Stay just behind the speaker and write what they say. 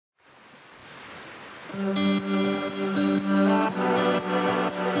With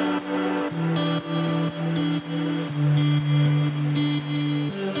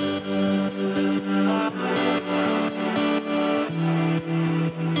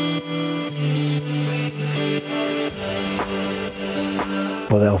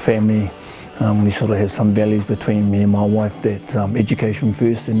our family, we sort of have some values between me and my wife that education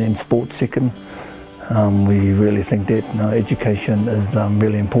first and then sports second. We really think that education is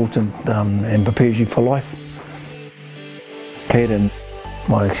really important and prepares you for life. Kaden,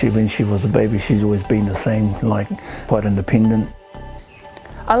 well, actually when she was a baby, she's always been the same, like quite independent.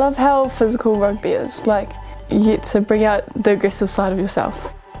 I love how physical rugby is, like you get to bring out the aggressive side of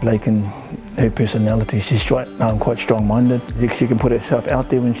yourself. Lachyn, her personality, she's quite strong-minded. She can put herself out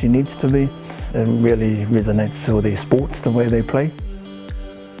there when she needs to be. It really resonates with their sports, the way they play.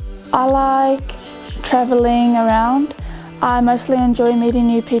 I like travelling around. I mostly enjoy meeting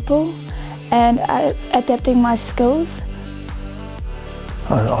new people and adapting my skills.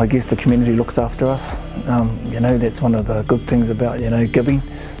 I guess the community looks after us. You know, that's one of the good things about, you know, giving.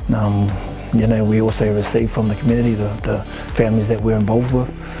 You know, we also receive from the community, the families that we're involved with.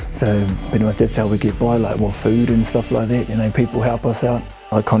 So pretty much that's how we get by, like with food and stuff like that. You know, people help us out.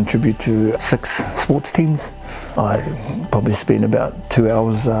 I contribute to 6 sports teams. I probably spend about 2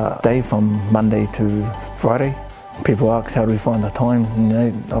 hours a day from Monday to Friday. People ask how do we find the time, you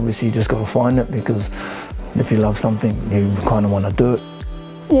know, obviously you just got to find it, because if you love something you kind of want to do it.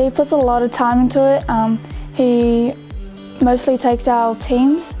 Yeah, he puts a lot of time into it. He mostly takes our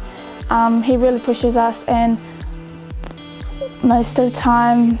teams. He really pushes us, and most of the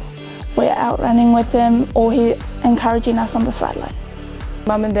time we're out running with him or he's encouraging us on the sideline.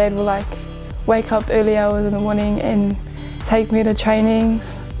 Mum and Dad will like wake up early hours in the morning and take me to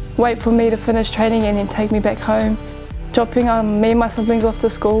trainings, wait for me to finish training and then take me back home, dropping me and my siblings off to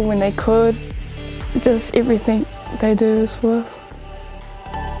school when they could. Just everything they do is for us.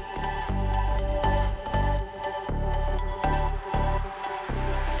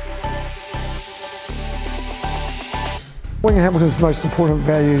 Wing Hamilton's most important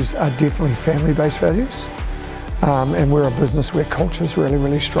values are definitely family-based values, and we're a business where culture is really,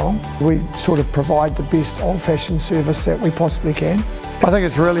 really strong. We sort of provide the best old-fashioned service that we possibly can. I think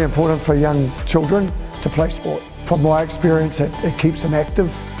it's really important for young children to play sport. From my experience, it keeps them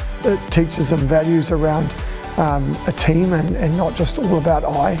active. It teaches them values around a team and not just all about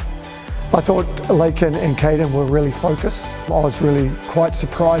I thought Lachyn and Kaden were really focused. I was really quite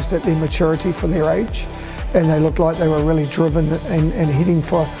surprised at their maturity for their age. And they looked like they were really driven and heading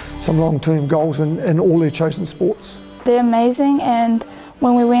for some long-term goals in all their chosen sports. They're amazing, and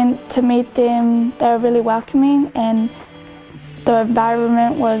when we went to meet them, they were really welcoming, and the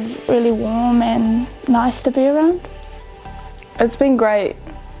environment was really warm and nice to be around. It's been great,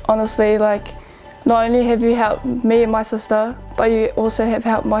 honestly. Like, not only have you helped me and my sister, but you also have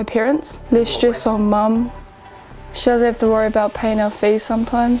helped my parents. Less stress on Mum. She doesn't have to worry about paying our fees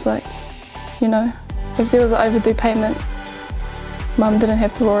sometimes, like, you know. If there was an overdue payment, Mum didn't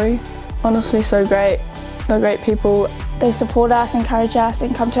have to worry. Honestly, so great. They're great people. They support us, encourage us,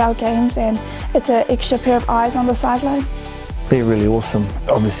 and come to our games, and it's an extra pair of eyes on the sideline. They're really awesome.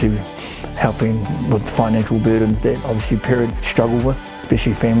 Obviously helping with financial burdens that obviously parents struggle with,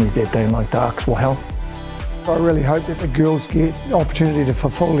 especially families that don't like to ask for help. I really hope that the girls get the opportunity to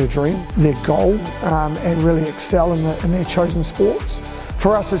fulfil their dream, their goal, and really excel in their chosen sports.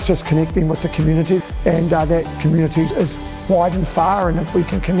 For us, it's just connecting with the community, and that community is wide and far, and if we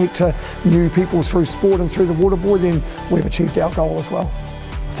can connect to new people through sport and through the WaterBoy, then we've achieved our goal as well.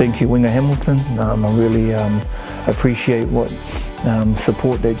 Thank you, Wing Hamilton. I really appreciate what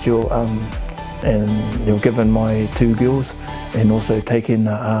support that you've given my 2 girls, and also taking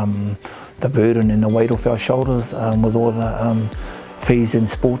the burden and the weight off our shoulders with all the fees and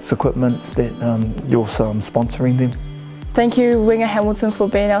sports equipment that you're sponsoring them. Thank you, Winger Hamilton, for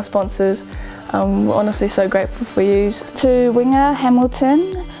being our sponsors. We're honestly so grateful for you. To Winger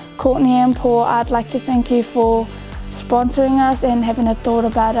Hamilton, Courtney and Paul, I'd like to thank you for sponsoring us and having a thought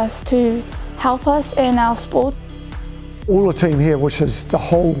about us to help us in our sport. All the team here, which is the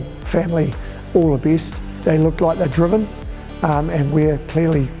whole family, all the best. They look like they're driven, and we're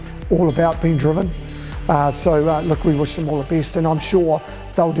clearly all about being driven. Look, we wish them all the best, and I'm sure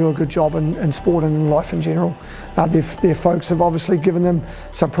they'll do a good job in sport and in life in general. Their folks have obviously given them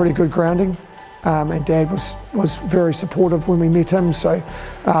some pretty good grounding, and Dad was very supportive when we met him, so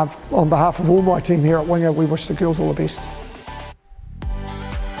on behalf of all my team here at Winger, we wish the girls all the best.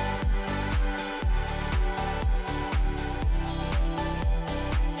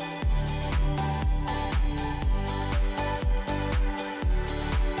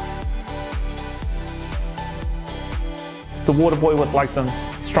 The WaterBoy with Lugtons,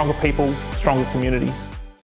 stronger people, stronger communities.